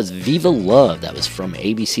 Before that was Viva Love. That was from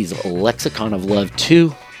ABC's Lexicon of Love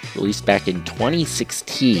 2, released back in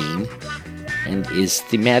 2016, and is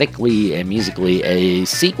thematically and musically a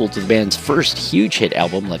sequel to the band's first huge hit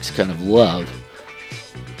album, Lexicon of Love.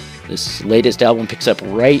 This latest album picks up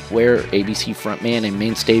right where ABC frontman and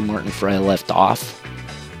mainstay Martin Fry left off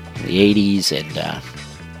in the 80s, and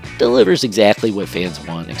delivers exactly what fans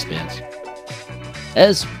want and expect,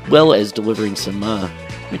 as well as delivering some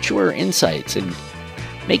mature insights and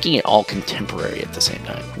making it all contemporary at the same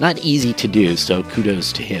time. Not easy to do, so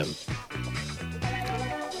kudos to him.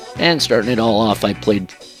 And starting it all off, I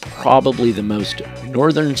played probably the most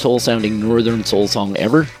Northern Soul sounding Northern Soul song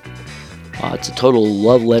ever. It's a total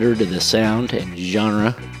love letter to the sound and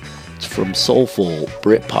genre. It's from soulful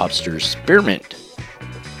Britpopster Spearmint,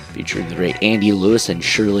 featuring the great Andy Lewis and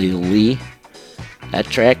Shirley Lee. That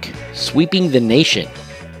track, Sweeping the Nation,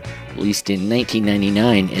 released in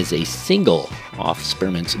 1999 as a single off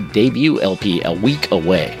Spearmint's debut LP, A Week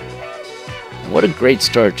Away. And what a great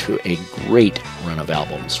start to a great run of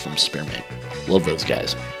albums from Spearmint. Love those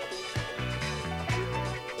guys.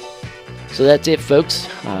 So that's it, folks.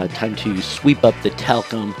 Time to sweep up the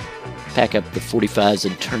talcum, pack up the 45s,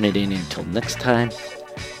 and turn it in until next time.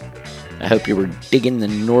 I hope you were digging the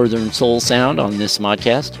Northern Soul sound on this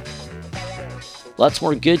modcast. Lots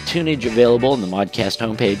more good tunage available on the modcast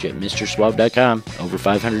homepage at MrSuave.com. Over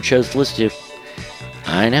 500 shows to listen to.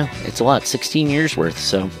 I know, it's a lot, 16 years worth,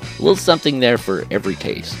 so a little something there for every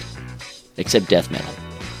taste. Except death metal.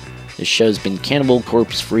 This show's been Cannibal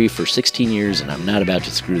Corpse free for 16 years, and I'm not about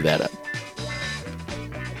to screw that up.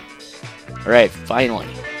 Alright, finally,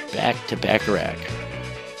 back to Bacharach.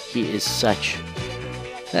 He is such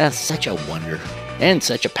a wonder, and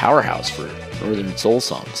such a powerhouse for Northern Soul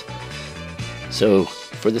songs. So,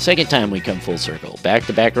 for the second time we come full circle, back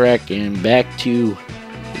to Bacharach, and back to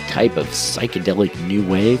a type of psychedelic new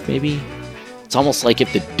wave, maybe? It's almost like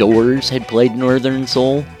if the Doors had played Northern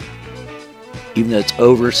Soul, even though it's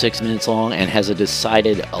over 6 minutes long and has a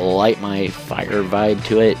decided light my fire vibe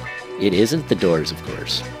to it. It isn't the Doors, of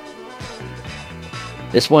course.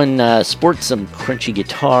 This one sports some crunchy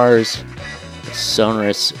guitars, a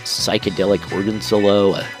sonorous psychedelic organ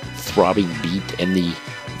solo, a throbbing beat, and the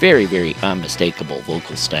very, very unmistakable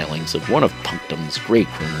vocal stylings of one of Punctum's great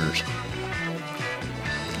crooners.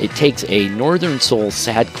 It takes a Northern Soul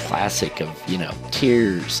sad classic of,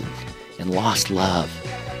 tears and lost love,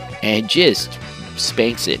 and just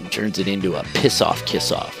spanks it and turns it into a piss-off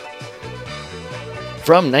kiss-off.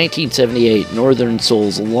 From 1978, Northern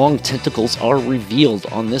Soul's long tentacles are revealed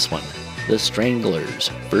on this one, The Stranglers'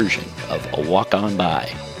 version of A Walk On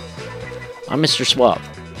By. I'm Mr. Suave.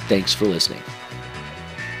 Thanks for listening.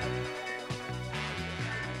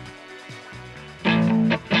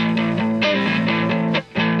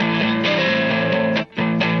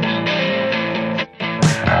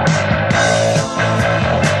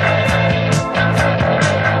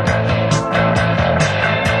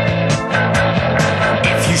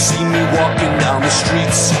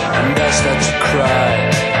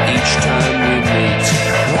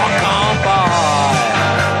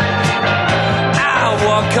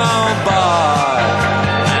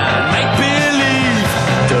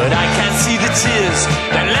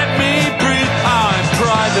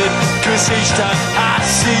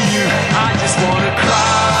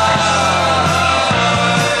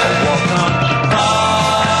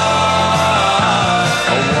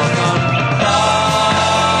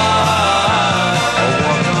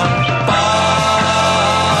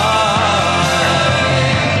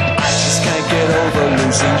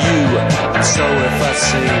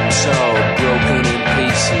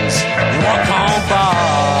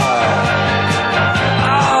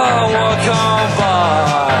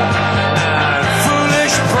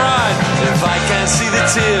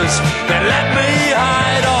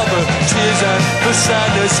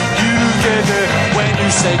 Sadness you gave me when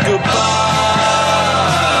you say goodbye.